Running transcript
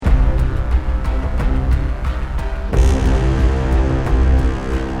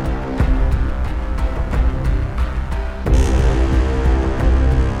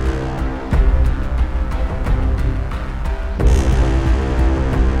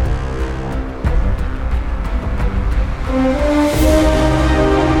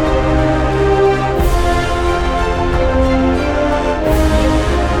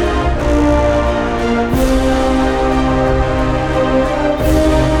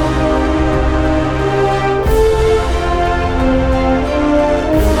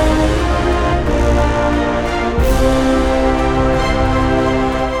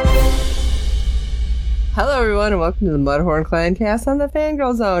welcome to the Mudhorn Clan cast on the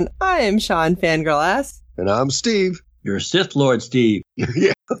Fangirl Zone. I am Shawn Fangirl S. And I'm Steve. You're a Sith Lord, Steve.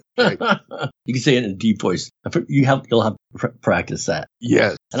 Yeah. You can say it in a deep voice. You'll have to practice that.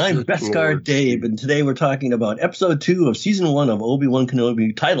 Yes. And I'm Beskar Dave, and today we're talking about episode 2 of season 1 of Obi-Wan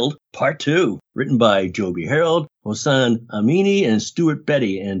Kenobi, titled Part 2, written by Joby Harold, Hossein Amini, and Stuart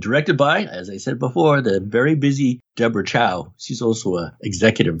Betty, and directed by, as I said before, the very busy Deborah Chow. She's also an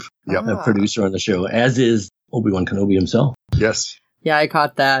executive producer on the show, as is Obi-Wan Kenobi himself. Yes. Yeah, I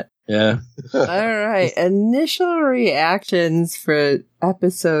caught that. Yeah. All right. Initial reactions for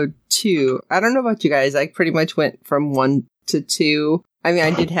episode 2. I don't know about you guys. I pretty much went from 1 to 2. I mean,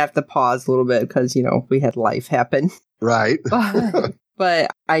 I did have to pause a little bit because, we had life happen. Right.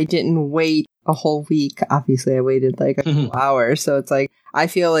 But I didn't wait a whole week. Obviously, I waited like a couple hours. So it's like, I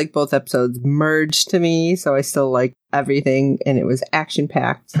feel like both episodes merged to me. So I still like everything and it was action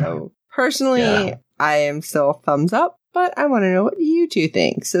packed. So personally, I am still thumbs up. But I want to know what you two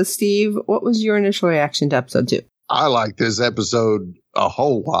think. So, Steve, what was your initial reaction to episode 2? I like this episode a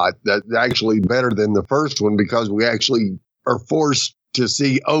whole lot. That's actually better than the first one because we actually are forced to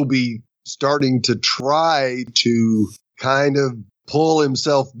see Obi starting to try to kind of pull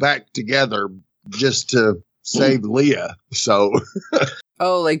himself back together just to save Leia. So,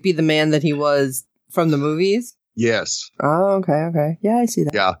 like be the man that he was from the movies? Yes. Oh, okay. Yeah, I see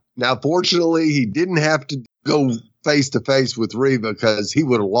that. Yeah. Now, fortunately, he didn't have to go face to face with Reva because he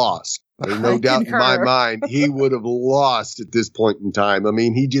would have lost. There's no doubt in my mind he would have lost at this point in time. I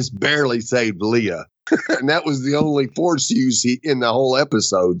mean, he just barely saved Leia. And that was the only force use in the whole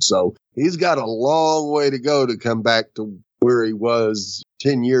episode. So he's got a long way to go to come back to where he was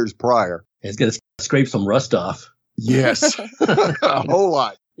 10 years prior. He's going to scrape some rust off. Yes. A whole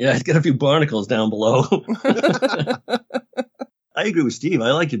lot. Yeah, he's got a few barnacles down below. I agree with Steve.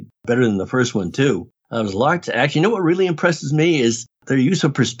 I liked it better than the first one, too. I was locked. Actually, you know what really impresses me is their use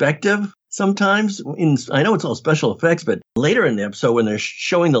of perspective sometimes. I know it's all special effects, but later in the episode when they're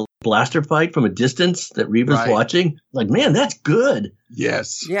showing the blaster fight from a distance that Reva's watching, like, man, that's good.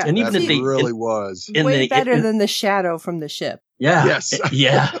 Yes. Yeah. And even it really was. Way better than the shadow from the ship. Yeah. Yes.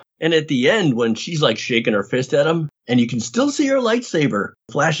 Yeah. And at the end, when she's like shaking her fist at him, and you can still see her lightsaber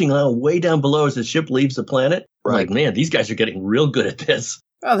flashing way down below as the ship leaves the planet. Right. Like, man, these guys are getting real good at this.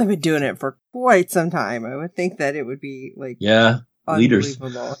 Oh, they've been doing it for quite some time. I would think that it would be like leaders.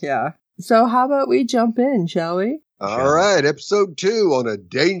 Yeah. So how about we jump in, shall we? All right. Episode 2, on a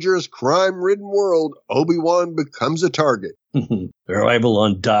dangerous, crime-ridden world, Obi-Wan becomes a target. Arrival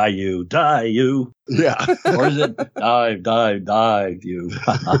on Dayu. Yeah. Or is it dive you?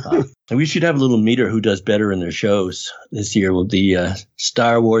 And we should have a little meter who does better in their shows this year with the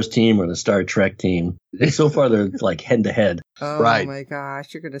Star Wars team or the Star Trek team. So far, they're like head to head. Oh, right. My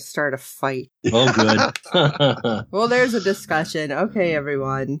gosh. You're going to start a fight. Oh, good. Well, there's a discussion. Okay,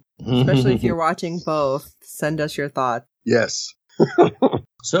 everyone. Especially if you're watching both. Send us your thoughts. Yes.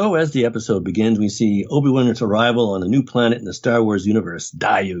 So, as the episode begins, we see Obi-Wan's arrival on a new planet in the Star Wars universe,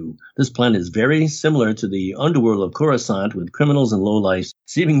 Dayu. This planet is very similar to the underworld of Coruscant, with criminals and lowlifes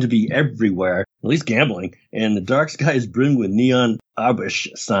seeming to be everywhere, at least gambling, and the dark sky is brimmed with neon ambush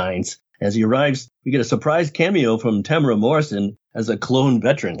signs. As he arrives, we get a surprise cameo from Tamara Morrison as a clone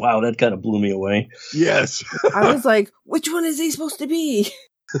veteran. Wow, that kind of blew me away. Yes. I was like, which one is he supposed to be?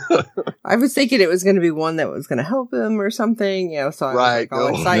 I was thinking it was going to be one that was going to help him or something, so I was like all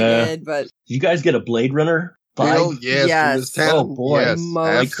excited, but... Did you guys get a Blade Runner vibe? Oh, yes. Oh, boy. Yes,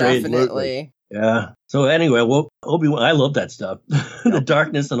 most definitely. Yeah. So anyway, Obi-Wan, I love that stuff. The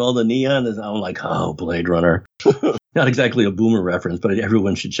darkness and all the neon, I'm like, oh, Blade Runner. Not exactly a boomer reference, but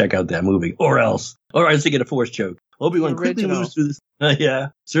everyone should check out that movie. Or else. Or I was thinking a force joke. Obi-Wan quickly moves through this,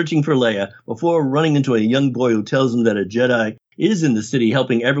 searching for Leia, before running into a young boy who tells him that a Jedi is in the city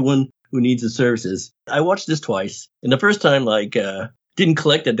helping everyone who needs his services. I watched this twice, and the first time, didn't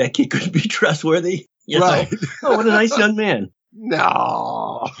click that kid could be trustworthy. Right. Oh, what a nice young man.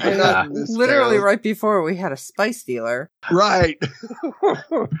 No. Literally right before we had a spice dealer. Right.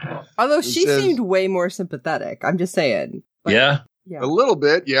 Although she seemed way more sympathetic. I'm just saying. Yeah. A little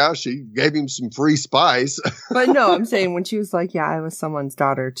bit, yeah. She gave him some free spice. But no, I'm saying when she was like, I was someone's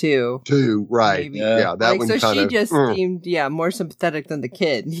daughter too. Right. Maybe. Yeah, that one so kind of... she just seemed, more sympathetic than the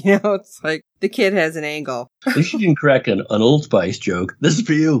kid. It's like the kid has an angle. At least she didn't crack an Old Spice joke. This is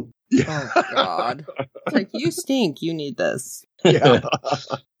for you. Yeah. Oh, God. It's like, you stink. You need this. Yeah.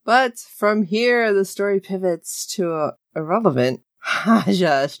 But from here, the story pivots to a irrelevant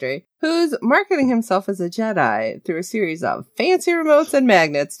Haja Astray, who's marketing himself as a Jedi through a series of fancy remotes and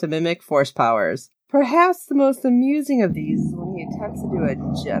magnets to mimic force powers. Perhaps the most amusing of these is when he attempts to do a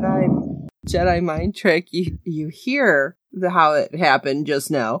Jedi Jedi mind trick, you hear how it happened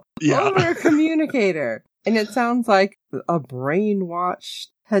just now over a communicator. And it sounds like a brainwashed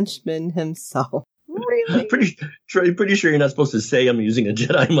henchman himself. Really? Pretty sure you're not supposed to say I'm using a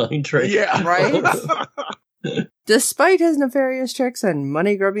Jedi mind trick. Yeah. Right? Despite his nefarious tricks and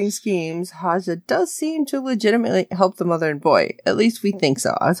money-grubbing schemes, Haja does seem to legitimately help the mother and boy. At least we think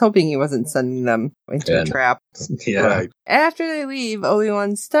so. I was hoping he wasn't sending them into a trap. Yeah. Right. After they leave,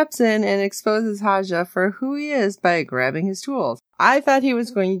 Obi-Wan steps in and exposes Haja for who he is by grabbing his tools. I thought he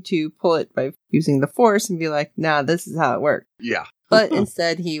was going to pull it by using the Force and be like, nah, this is how it works. Yeah. But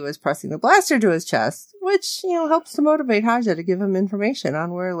instead, he was pressing the blaster to his chest, which, helps to motivate Haja to give him information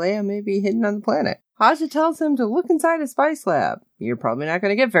on where Leia may be hidden on the planet. Haja tells him to look inside a spice lab. You're probably not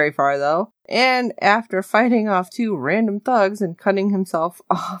going to get very far, though. And after fighting off 2 random thugs and cutting himself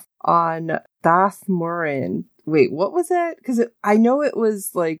off on Darth Morin. Wait, what was that? Because I know it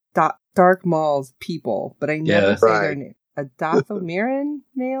was like Dark Maul's people, but I never say their name. A Dathomirian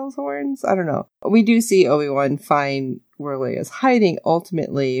nails horns? I don't know. We do see Obi-Wan find where Leia's hiding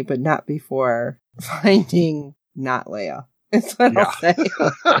ultimately, but not before finding not Leia. That's what I'll say.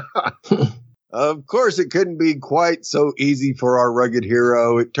 Of course, it couldn't be quite so easy for our rugged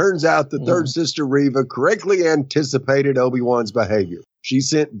hero. It turns out the third sister, Reva, correctly anticipated Obi-Wan's behavior. She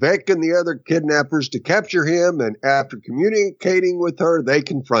sent Vec and the other kidnappers to capture him, and after communicating with her, they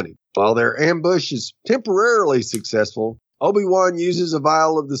confront him. While their ambush is temporarily successful, Obi-Wan uses a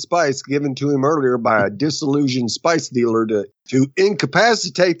vial of the spice given to him earlier by a disillusioned spice dealer to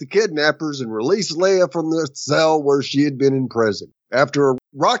incapacitate the kidnappers and release Leia from the cell where she had been imprisoned. After a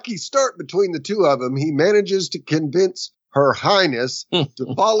rocky start between the two of them, he manages to convince Her Highness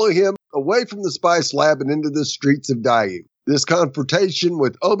to follow him away from the spice lab and into the streets of Daiyu. This confrontation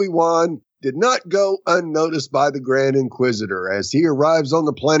with Obi-Wan did not go unnoticed by the Grand Inquisitor as he arrives on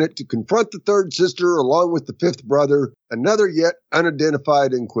the planet to confront the third sister along with the fifth brother, another yet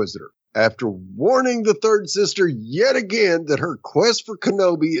unidentified Inquisitor. After warning the third sister yet again that her quest for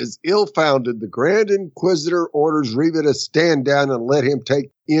Kenobi is ill-founded, the Grand Inquisitor orders Reva to stand down and let him take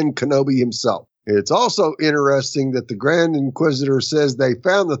in Kenobi himself. It's also interesting that the Grand Inquisitor says they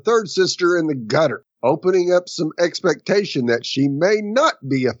found the third sister in the gutter, opening up some expectation that she may not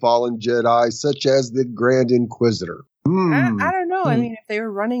be a fallen Jedi, such as the Grand Inquisitor. I don't know. I mean, if they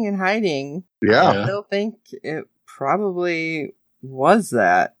were running and hiding, I still think it probably was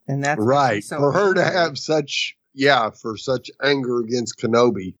that. And that's right. So for her to have such anger against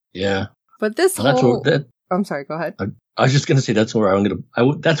Kenobi. Yeah. But this whole... I'm sorry, go ahead. I was just going to say that's where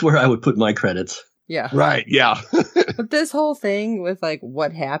that's where I would put my credits. Yeah. Right, yeah. But this whole thing with like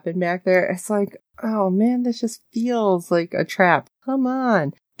what happened back there, it's like, oh man, this just feels like a trap. Come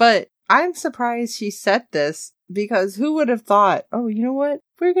on. But I'm surprised she set this because who would have thought, oh, you know what?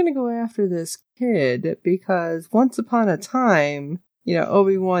 We're going to go after this kid because once upon a time,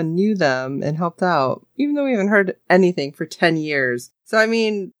 Obi-Wan knew them and helped out, even though we haven't heard anything for 10 years. So, I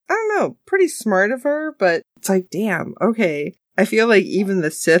mean, I don't know, pretty smart of her, but it's like, damn, okay. I feel like even the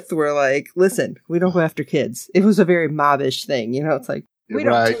Sith were like, listen, we don't go after kids. It was a very mobbish thing, it's like, we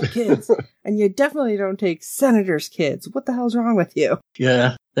don't take kids, and you definitely don't take senators' kids. What the hell's wrong with you?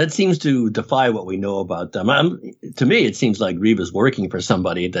 Yeah, that seems to defy what we know about them. To me, it seems like Reva's working for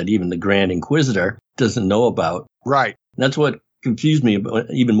somebody that even the Grand Inquisitor doesn't know about. Right. And that's what confused me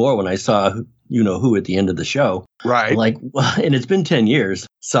even more when I saw who at the end of the show. Right. Like, and it's been 10 years,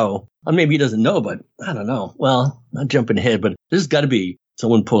 so maybe he doesn't know, but I don't know. Well, I'm jumping ahead, but there's got to be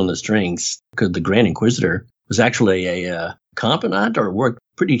someone pulling the strings because the Grand Inquisitor was actually a confidant or worked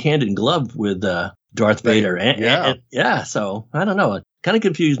pretty hand in glove with Darth Vader. So I don't know. It kind of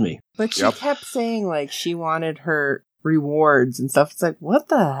confused me. But she kept saying like she wanted her rewards and stuff. It's like, what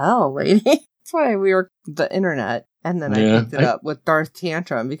the hell, lady? That's why we worked the internet. And then I picked it up with Darth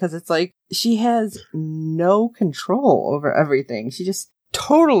Tantrum because it's like she has no control over everything. She just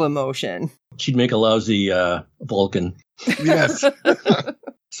total emotion. She'd make a lousy Vulcan. Yes.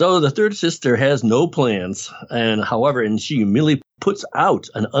 So the third sister has no plans, and she merely puts out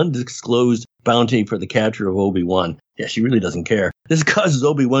an undisclosed bounty for the capture of Obi-Wan. Yeah, she really doesn't care. This causes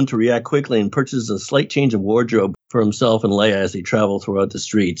Obi-Wan to react quickly and purchases a slight change of wardrobe for himself and Leia as they travel throughout the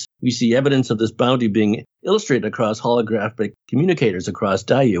streets. We see evidence of this bounty being illustrated across holographic communicators across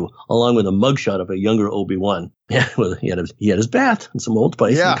Daiyu, along with a mugshot of a younger Obi-Wan. Yeah, well, he had his bath and some Old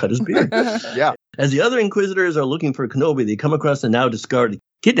Spice and cut his beard. Yeah. As the other Inquisitors are looking for Kenobi, they come across the now discarded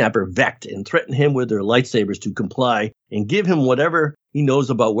kidnapper Vect and threaten him with their lightsabers to comply and give him whatever he knows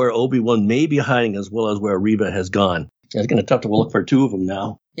about where Obi-Wan may be hiding as well as where Reva has gone. It's going to be tough to look for two of them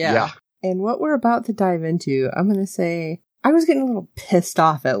now. Yeah. And what we're about to dive into, I'm going to say, I was getting a little pissed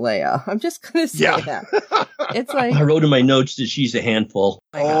off at Leia. I'm just going to say that. It's like... I wrote in my notes that she's a handful.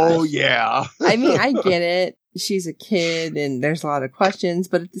 Oh, yeah. I mean, I get it. She's a kid and there's a lot of questions,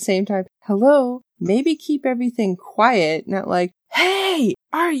 but at the same time, hello, maybe keep everything quiet, not like, hey,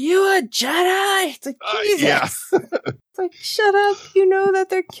 are you a Jedi? It's like, Jesus. Yeah. It's like, shut up. You know that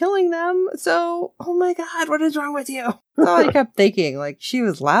they're killing them. So, oh my God, what is wrong with you? That's all I kept thinking. Like, she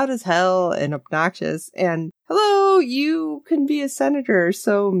was loud as hell and obnoxious. And hello, you can be a senator.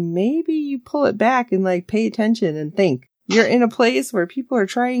 So maybe you pull it back and like pay attention and think. You're in a place where people are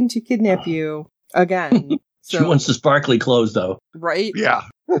trying to kidnap you again. So, she wants the sparkly clothes, though. Right? Yeah.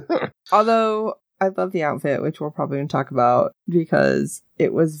 Although, I love the outfit, which we're probably going to talk about, because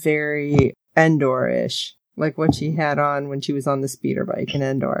it was very Endor-ish, like what she had on when she was on the speeder bike in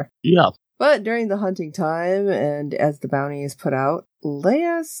Endor. Yeah. But during the hunting time, and as the bounty is put out,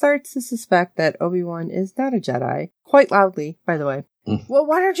 Leia starts to suspect that Obi-Wan is not a Jedi. Quite loudly, by the way. Well,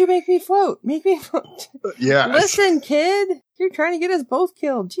 why don't you make me float? Make me float. Yeah. Listen, kid, you're trying to get us both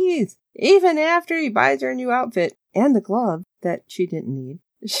killed. Jeez. Even after he buys her a new outfit and the glove that she didn't need,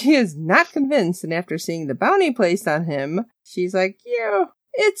 she is not convinced. And after seeing the bounty placed on him, she's like,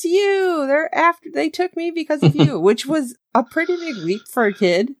 it's you. They took me because of you, which was a pretty big leap for a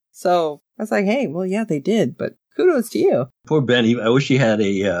kid. So I was like, hey, well, yeah, they did, but kudos to you. Poor Ben. I wish he had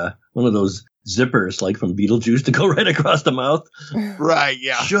one of those zippers like from Beetlejuice to go right across the mouth. Right,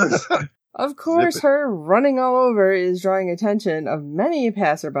 yeah. Just... Of course, her running all over is drawing attention of many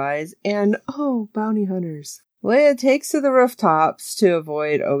passerbys and, bounty hunters. Leia takes to the rooftops to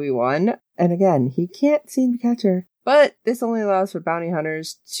avoid Obi-Wan, and again, he can't seem to catch her. But this only allows for bounty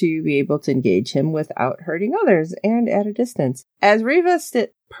hunters to be able to engage him without hurting others and at a distance. As Reva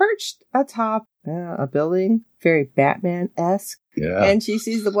perched atop a building, very Batman-esque, and she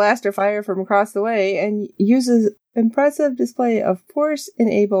sees the blaster fire from across the way and uses impressive display of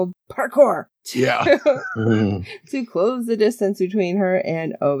Force-enabled parkour to close the distance between her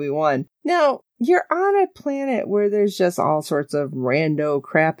and Obi-Wan. Now, you're on a planet where there's just all sorts of rando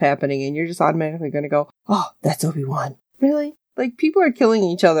crap happening, and you're just automatically going to go, oh, that's Obi-Wan. Really? Like, people are killing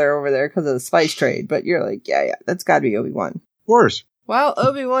each other over there because of the spice trade, but you're like, yeah, that's got to be Obi-Wan. Of course. While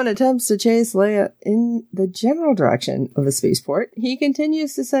Obi-Wan attempts to chase Leia in the general direction of the spaceport, he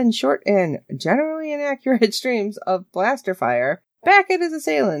continues to send short and generally inaccurate streams of blaster fire back at his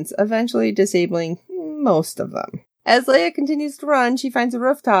assailants, eventually disabling most of them. As Leia continues to run, she finds a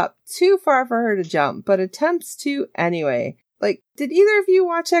rooftop too far for her to jump, but attempts to anyway. Like, did either of you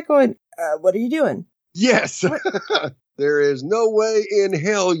watch that going, what are you doing? Yes. There is no way in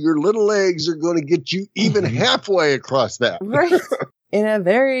hell your little legs are going to get you even halfway across that. Right. In a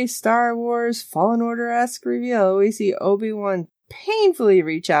very Star Wars Fallen Order-esque reveal, we see Obi-Wan painfully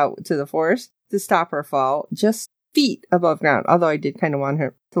reach out to the Force to stop her fall, just feet above ground. Although I did kind of want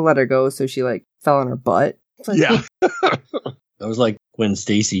her to let her go, so she fell on her butt. Yeah. That was like when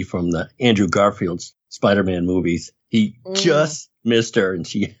Stacy from the Andrew Garfield's Spider-Man movies, he just missed her, and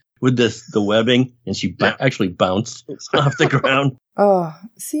she with the webbing, and she actually bounced off the ground. Oh,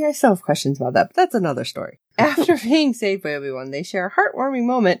 see, I still have questions about that, but that's another story. After being saved by Obi-Wan, they share a heartwarming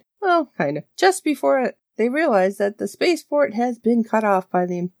moment, well, kind of, just before they realize that the spaceport has been cut off by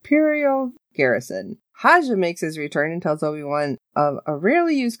the Imperial garrison. Haja makes his return and tells Obi-Wan of a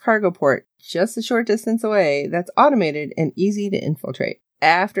rarely used cargo port just a short distance away that's automated and easy to infiltrate.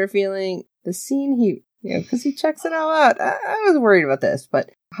 After feeling the scene, because he checks it all out. I was worried about this, but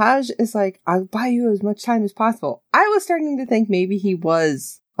Haj is like, I'll buy you as much time as possible. I was starting to think maybe he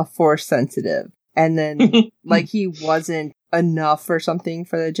was a Force sensitive, and then he wasn't enough or something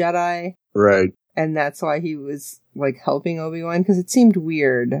for the Jedi. Right. And that's why he was helping Obi-Wan, because it seemed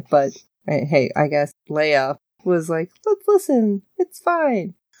weird, but hey, I guess Leia was like, let's listen, it's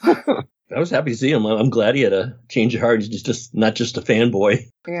fine. I was happy to see him. I'm glad he had a change of heart. He's just not just a fanboy.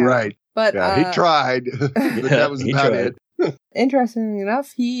 Yeah. Right. But he tried, but that was about it. Interestingly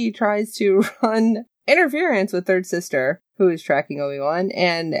enough, he tries to run interference with Third Sister, who is tracking Obi-Wan,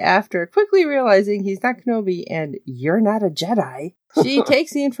 and after quickly realizing he's not Kenobi and you're not a Jedi, she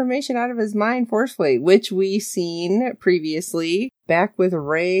takes the information out of his mind forcefully, which we've seen previously back with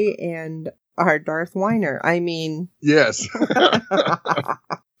Rey and our Darth Weiner. I mean... Yes.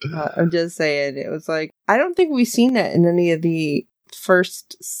 I'm just saying, it was I don't think we've seen that in any of the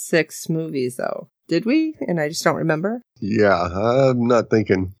first 6 movies, though. Did we? And I just don't remember. Yeah, I'm not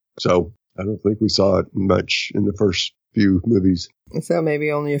thinking. So I don't think we saw it much in the first few movies. So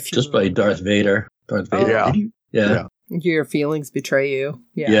maybe only a few. Just by Darth Vader. Darth Vader. Yeah. Your feelings betray you.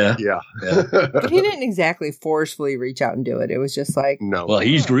 Yeah. But he didn't exactly forcefully reach out and do it. It was just no. Well,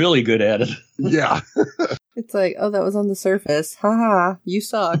 he's really good at it. Yeah. It's like, oh, that was on the surface. Haha, you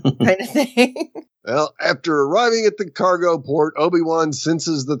suck, kind of thing. Well, after arriving at the cargo port, Obi-Wan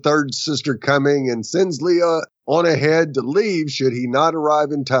senses the third sister coming and sends Leia on ahead to leave should he not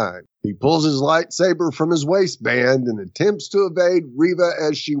arrive in time. He pulls his lightsaber from his waistband and attempts to evade Reva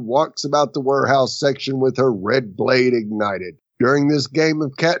as she walks about the warehouse section with her red blade ignited. During this game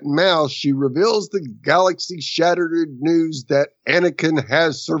of cat and mouse, she reveals the galaxy-shattering news that Anakin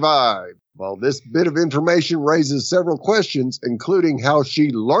has survived. While this bit of information raises several questions, including how she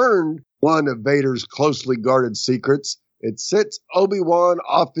learned one of Vader's closely guarded secrets, it sets Obi-Wan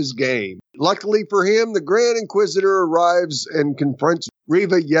off his game. Luckily for him, the Grand Inquisitor arrives and confronts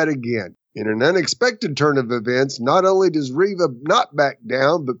Reva yet again. In an unexpected turn of events, not only does Reva not back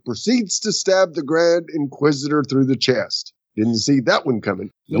down, but proceeds to stab the Grand Inquisitor through the chest. Didn't see that one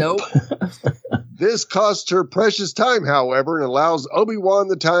coming. Nope. This costs her precious time, however, and allows Obi-Wan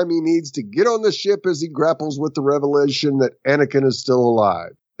the time he needs to get on the ship as he grapples with the revelation that Anakin is still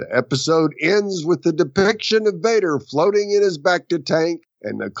alive. The episode ends with the depiction of Vader floating in his bacta tank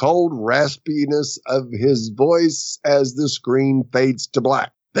and the cold raspiness of his voice as the screen fades to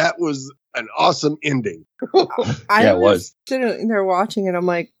black. That was an awesome ending. Yeah, it was. Sitting there watching it, I'm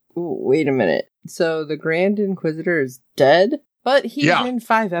like, wait a minute. So the Grand Inquisitor is dead? But he's in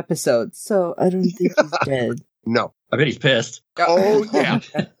 5 episodes, so I don't think he's dead. No. I bet he's pissed. Oh, yeah.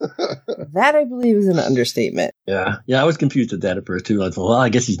 That, I believe, is an understatement. Yeah, I was confused with that at first, too. I thought, well, I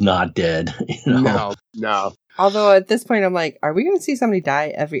guess he's not dead. You know? No. Although, at this point, I'm like, are we going to see somebody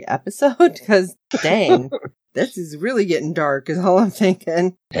die every episode? Because, dang, this is really getting dark, is all I'm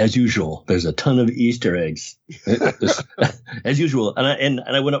thinking. As usual, there's a ton of Easter eggs. As usual. And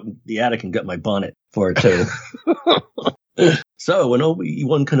I went up the attic and got my bonnet for it, too. So, when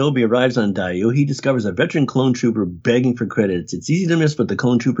Obi-Wan Kenobi arrives on Daiyu, he discovers a veteran clone trooper begging for credits. It's easy to miss, but the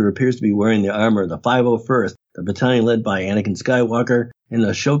clone trooper appears to be wearing the armor of the 501st, the battalion led by Anakin Skywalker and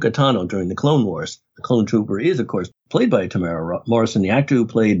Ahsoka Tano during the Clone Wars. The clone trooper is, of course, played by Tamara Morrison, the actor who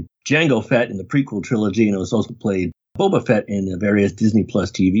played Jango Fett in the prequel trilogy and has also played Boba Fett in the various Disney Plus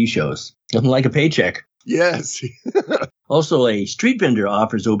TV shows. Nothing like a paycheck. Yes. Also, a street vendor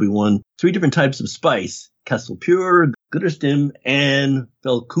offers Obi-Wan 3 different types of spice: Castle Pure, Gooderstim, and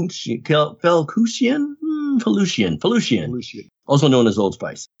Felucian, also known as Old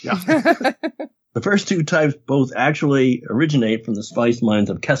Spice. Yeah. The first 2 types both actually originate from the spice mines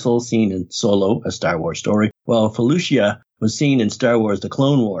of Kessel, seen in Solo, a Star Wars story, while Felucia was seen in Star Wars The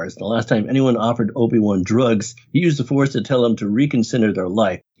Clone Wars. The last time anyone offered Obi-Wan drugs, he used the Force to tell him to reconsider their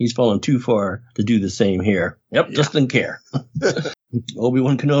life. He's fallen too far to do the same here. Just didn't care.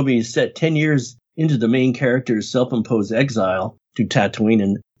 Obi-Wan Kenobi is set 10 years into the main character's self-imposed exile to Tatooine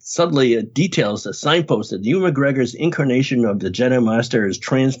and subtly details the signpost that Ewan McGregor's incarnation of the Jedi Master is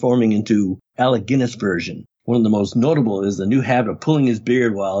transforming into Alec Guinness version. One of the most notable is the new habit of pulling his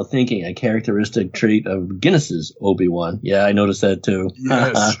beard while thinking, a characteristic trait of Guinness's Obi-Wan. Yeah, I noticed that too.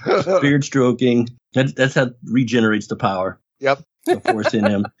 Yes. Beard stroking. That's how it regenerates the power. Yep. The Force in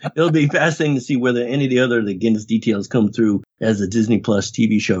him. It'll be fascinating to see whether any of the Guinness details come through as the Disney Plus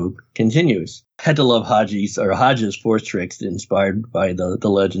TV show continues. Had to love Haja's Force tricks inspired by the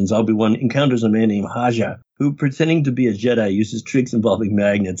legends. Obi-Wan encounters a man named Haja who, pretending to be a Jedi, uses tricks involving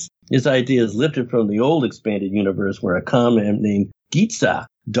magnets. This idea is lifted from the old expanded universe where a common named Gitsa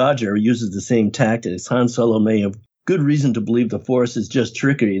Dodger uses the same tactics. Han Solo may have good reason to believe the Force is just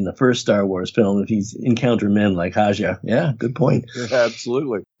trickery in the first Star Wars film if he's encountered men like Haja. Yeah, good point.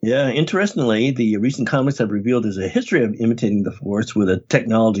 Absolutely. Yeah, interestingly, the recent comics have revealed there's a history of imitating the Force with a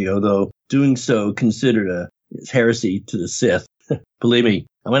technology, although doing so considered a heresy to the Sith. Believe me,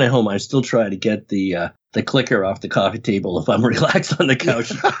 when I'm home, I still try to get the clicker off the coffee table if I'm relaxed on the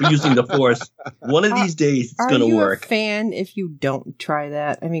couch using the Force. One of these days, it's going to work. Are you a fan if you don't try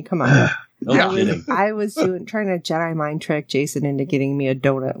that? I mean, come on. I was trying to Jedi mind trick Jason into getting me a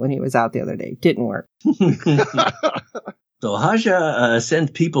donut when he was out the other day. Didn't work. So Haja sends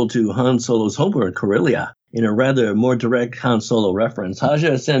people to Han Solo's homeworld, Corellia. In a rather more direct Han Solo reference,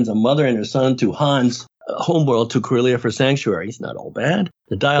 Haja sends a mother and her son to Han's homeworld to Corellia for sanctuary. It's not all bad.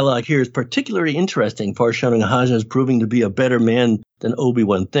 The dialogue here is particularly interesting, foreshadowing Haja is proving to be a better man than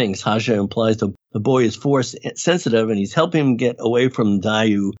Obi-Wan thinks. Haja implies the boy is Force sensitive and he's helping him get away from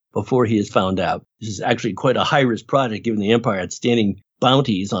Daiyu before he is found out. This is actually quite a high-risk project given the Empire outstanding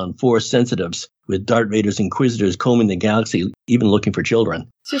bounties on Force sensitives, with Darth Vader's Inquisitors combing the galaxy, even looking for children.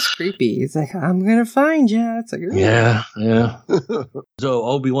 It's just creepy. He's like, I'm going to find you. It's like, ooh. Yeah. So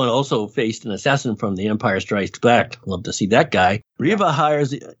Obi-Wan also faced an assassin from The Empire Strikes Back. Love to see that guy. Reva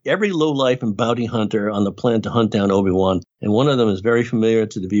hires every lowlife and bounty hunter on the planet to hunt down Obi-Wan, and one of them is very familiar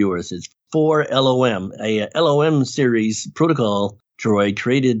to the viewers. It's 4LOM, a LOM series protocol droid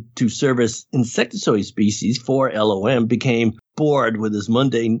created to service insectoid species. 4LOM became bored with his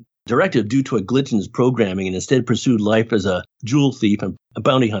mundane directive due to a glitch in his programming and instead pursued life as a jewel thief and a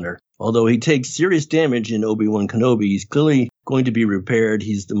bounty hunter. Although he takes serious damage in Obi-Wan Kenobi, he's clearly going to be repaired.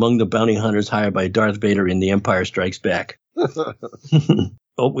 He's among the bounty hunters hired by Darth Vader in The Empire Strikes Back.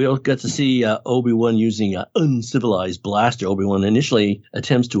 We also got to see Obi-Wan using an uncivilized blaster. Obi-Wan initially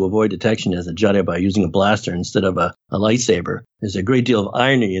attempts to avoid detection as a Jedi by using a blaster instead of a lightsaber. There's a great deal of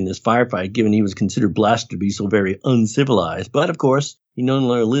irony in this firefight, given he was considered blaster to be so very uncivilized. But, of course, he no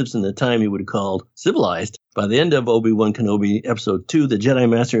longer lives in the time he would have called civilized. By the end of Obi-Wan Kenobi Episode 2, the Jedi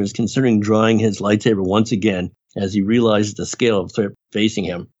Master is considering drawing his lightsaber once again as he realizes the scale of threat facing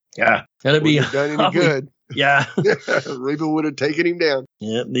him. Yeah, that'd be done any good. Yeah. Reva would have taken him down.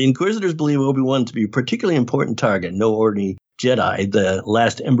 Yeah, the Inquisitors believe Obi-Wan to be a particularly important target, no ordinary Jedi, the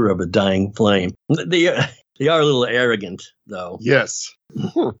last ember of a dying flame. They are a little arrogant, though. Yes.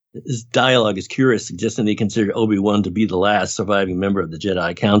 His dialogue is curious, suggesting they consider Obi-Wan to be the last surviving member of the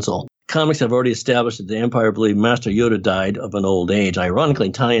Jedi Council. Comics have already established that the Empire believed Master Yoda died of an old age. Ironically,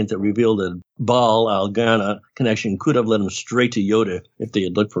 tie-ins that revealed the Baal Organa connection could have led him straight to Yoda if they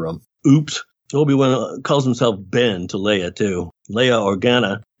had looked for him. Oops. Obi-Wan calls himself Ben to Leia, too. Leia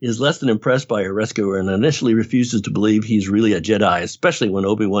Organa is less than impressed by her rescuer and initially refuses to believe he's really a Jedi, especially when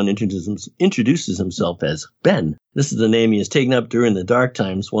Obi-Wan introduces himself as Ben. This is the name he has taken up during the Dark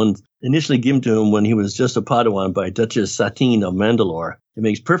Times, one initially given to him when he was just a Padawan by Duchess Satine of Mandalore. It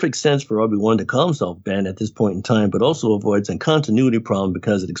makes perfect sense for Obi-Wan to call himself Ben at this point in time, but also avoids a continuity problem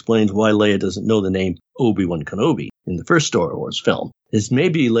because it explains why Leia doesn't know the name Obi-Wan Kenobi in the first Star Wars film. This may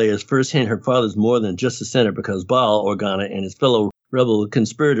be Leia's first hint her father's more than just a senator because Baal Organa and his fellow rebel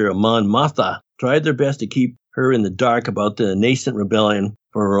conspirator Mon Mothma tried their best to keep her in the dark about the nascent rebellion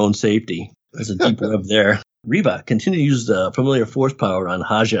for her own safety. There's a deep web there. Reva continued to use the familiar force power on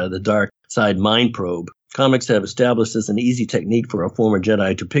Haja, the dark side mind probe. Comics have established this an easy technique for a former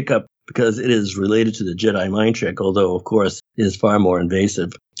Jedi to pick up because it is related to the Jedi mind trick, although, of course, it is far more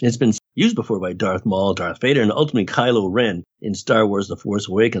invasive. It's been used before by Darth Maul, Darth Vader, and ultimately Kylo Ren in Star Wars The Force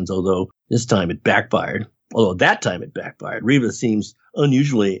Awakens, although this time it backfired. Although that time it backfired. Reva seems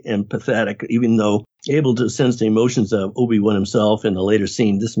unusually empathetic, even though able to sense the emotions of Obi-Wan himself in the later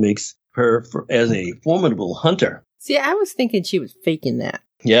scene. This makes her as a formidable hunter. See, I was thinking she was faking that.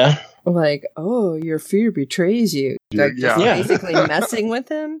 Yeah? Like, oh, your fear betrays you. Like, just basically messing with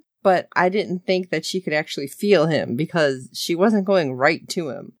him. But I didn't think that she could actually feel him because she wasn't going right to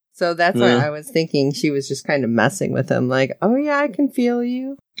him. So that's why I was thinking she was just kind of messing with him. Like, oh, yeah, I can feel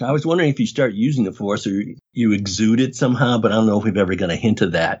you. I was wondering if you start using the Force or you exude it somehow, but I don't know if we've ever got a hint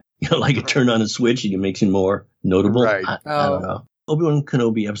of that. You know, like it turn on a switch and it makes him more notable. Right. I don't know. Obi-Wan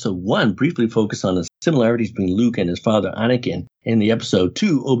Kenobi Episode 1 briefly focused on the similarities between Luke and his father Anakin. In the Episode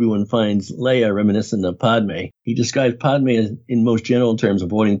 2, Obi-Wan finds Leia reminiscent of Padme. He describes Padme as, in most general terms,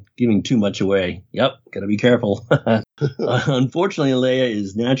 avoiding giving too much away. Yep, gotta be careful. Unfortunately, Leia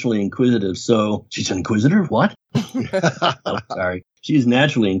is naturally inquisitive, so... She's an inquisitor? What? Oh, sorry. She is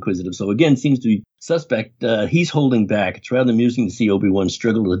naturally inquisitive, so again, seems to be suspect. He's holding back. It's rather amusing to see Obi-Wan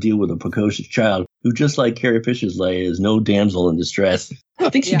struggle to deal with a precocious child who, just like Carrie Fisher's Leia, is no damsel in distress. I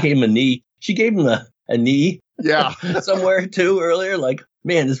think she gave him a knee. She gave him a knee. Yeah. Somewhere, too, earlier. Like,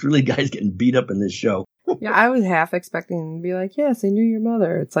 man, this really guy's getting beat up in this show. Yeah, I was half expecting him to be like, yes, I knew your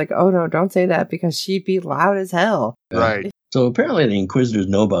mother. It's like, oh, no, don't say that because she'd be loud as hell. Right. So apparently the Inquisitors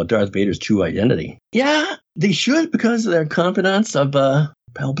know about Darth Vader's true identity. Yeah, they should because they're confidants of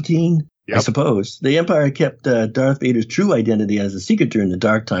Palpatine, I suppose. The Empire kept Darth Vader's true identity as a secret during the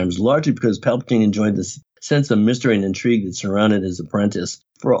Dark Times, largely because Palpatine enjoyed the sense of mystery and intrigue that surrounded his apprentice.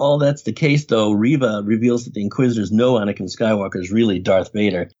 For all that's the case, though, Reva reveals that the Inquisitors know Anakin Skywalker is really Darth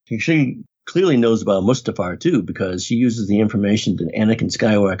Vader. She clearly knows about Mustafar, too, because she uses the information that Anakin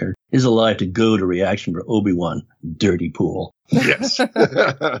Skywalker is alive to goad a reaction for Obi-Wan. Dirty pool. Yes.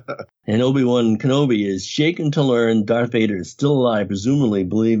 And Obi-Wan Kenobi is shaken to learn Darth Vader is still alive, presumably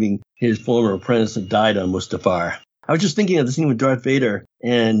believing his former apprentice had died on Mustafar. I was just thinking of the scene with Darth Vader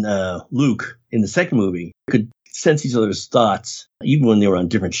and Luke in the second movie. Could sense each other's thoughts, even when they were on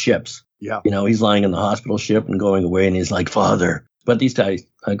different ships. Yeah. You know, he's lying on the hospital ship and going away, and he's like, Father. But these guys,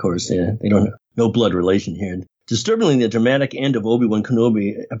 of course, they don't have no blood relation here. Disturbingly, the dramatic end of Obi-Wan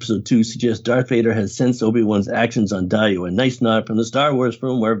Kenobi Episode 2 suggests Darth Vader has sensed Obi-Wan's actions on Daiyu, a nice nod from the Star Wars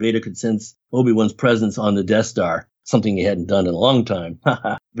film where Vader could sense Obi-Wan's presence on the Death Star, something he hadn't done in a long time.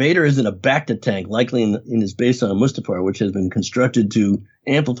 Vader is in a Bacta tank, likely in his base on Mustafar, which has been constructed to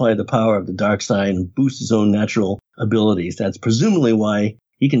amplify the power of the dark side and boost his own natural abilities. That's presumably why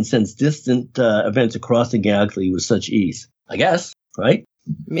he can sense distant events across the galaxy with such ease. I guess, right?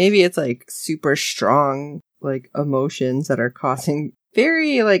 Maybe it's like super strong, like emotions that are causing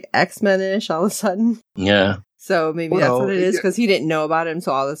very like X-Men-ish all of a sudden. Yeah. So maybe that's what it is, because he didn't know about him.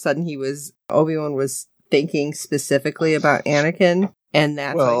 So all of a sudden Obi-Wan was thinking specifically about Anakin. And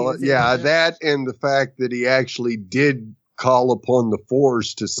that's that and the fact that he actually did call upon the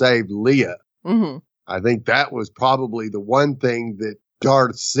Force to save Leia. Mm-hmm. I think that was probably the one thing that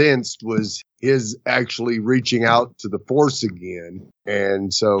Darth sensed was his actually reaching out to the Force again.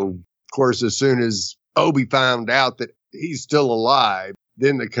 And so, of course, as soon as Obi found out that he's still alive,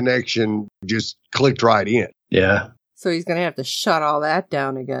 then the connection just clicked right in. Yeah. So he's going to have to shut all that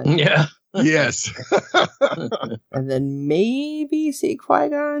down again. Yeah. Yes. And then maybe see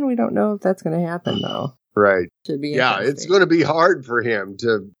Qui-Gon. We don't know if that's going to happen, though. Right. Should be. Yeah, it's going to be hard for him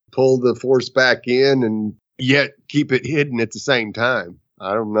to pull the Force back in and yet keep it hidden at the same time.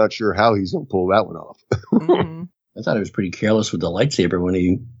 I'm not sure how he's going to pull that one off. Mm-hmm. I thought he was pretty careless with the lightsaber when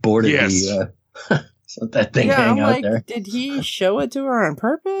he boarded that thing hanging out there. Did he show it to her on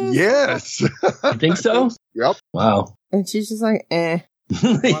purpose? Yes. You think so? Yep. Wow. And she's just like, Yeah.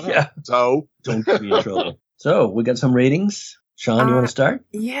 So don't get me in trouble. So we got some ratings. Shawn, you want to start?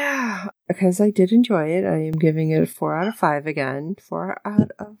 Yeah, because I did enjoy it. I am giving it a 4 out of 5 again. 4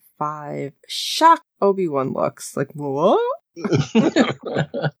 out of 5. Shock Obi-Wan looks. Like, what?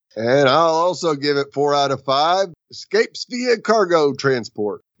 And I'll also give it 4 out of 5. Escapes via cargo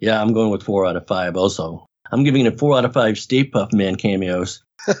transport. Yeah, I'm going with 4 out of 5 also. I'm giving it a 4 out of 5 Stay Puft Man cameos.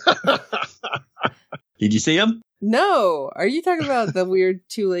 Did you see them? No. Are you talking about the weird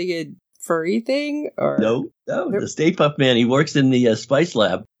two-legged furry thing? Or No. The Stay Puft Man, he works in the Spice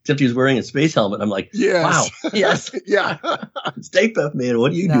Lab, except he's wearing a space helmet. I'm like, wow, yes. Yeah. Stay Puft Man,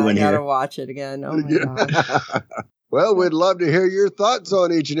 what are you doing here? I gotta watch it again. Oh, my God. Well, we'd love to hear your thoughts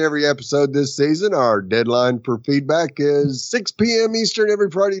on each and every episode this season. Our deadline for feedback is 6 p.m. Eastern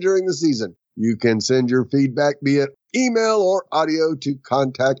every Friday during the season. You can send your feedback via email or audio to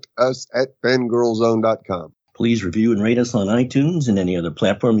contact us at fangirlzone.com. Please review and rate us on iTunes and any other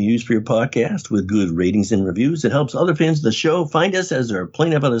platform you use for your podcast with good ratings and reviews. It helps other fans of the show find us, as there are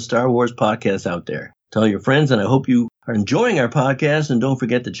plenty of other Star Wars podcasts out there. Tell your friends, and I hope you are enjoying our podcast, and don't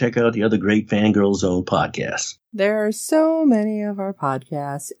forget to check out the other great Fangirl Zone podcasts. There are so many of our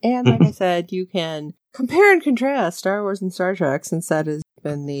podcasts, and like I said, you can compare and contrast Star Wars and Star Trek, since that has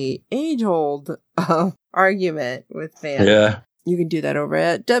been the age-old argument with fans. Yeah. You can do that over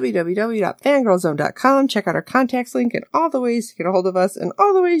at www.fangirlzone.com. Check out our contacts link and all the ways to get a hold of us and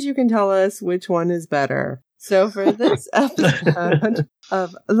all the ways you can tell us which one is better. So for this episode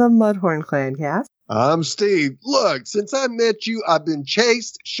of the Mudhorn Clancast, I'm Steve. Look, since I met you, I've been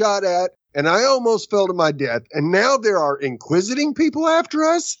chased, shot at, and I almost fell to my death. And now there are inquisiting people after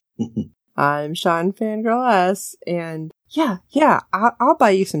us? I'm Shawn Fangirl S. And I'll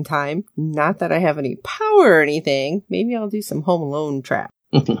buy you some time. Not that I have any power or anything. Maybe I'll do some Home Alone trap.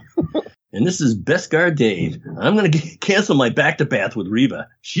 And this is Beskar Dave. I'm going to cancel my back-to-bath with Reva.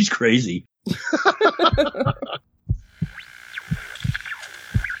 She's crazy.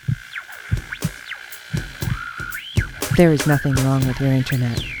 There is nothing wrong with your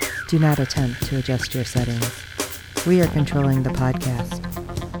internet. Do not attempt to adjust your settings. We are controlling the podcast.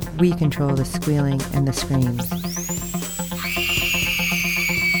 We control the squealing and the screams.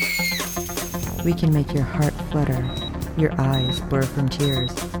 We can make your heart flutter, your eyes blur from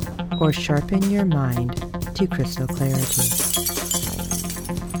tears, or sharpen your mind to crystal clarity.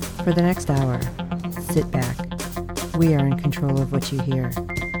 For the next hour, sit back. We are in control of what you hear.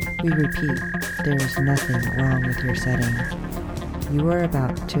 We repeat, there is nothing wrong with your settings. You are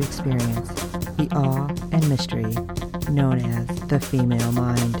about to experience the awe and mystery known as the female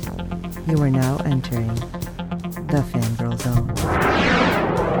mind. You are now entering the Fangirl Zone.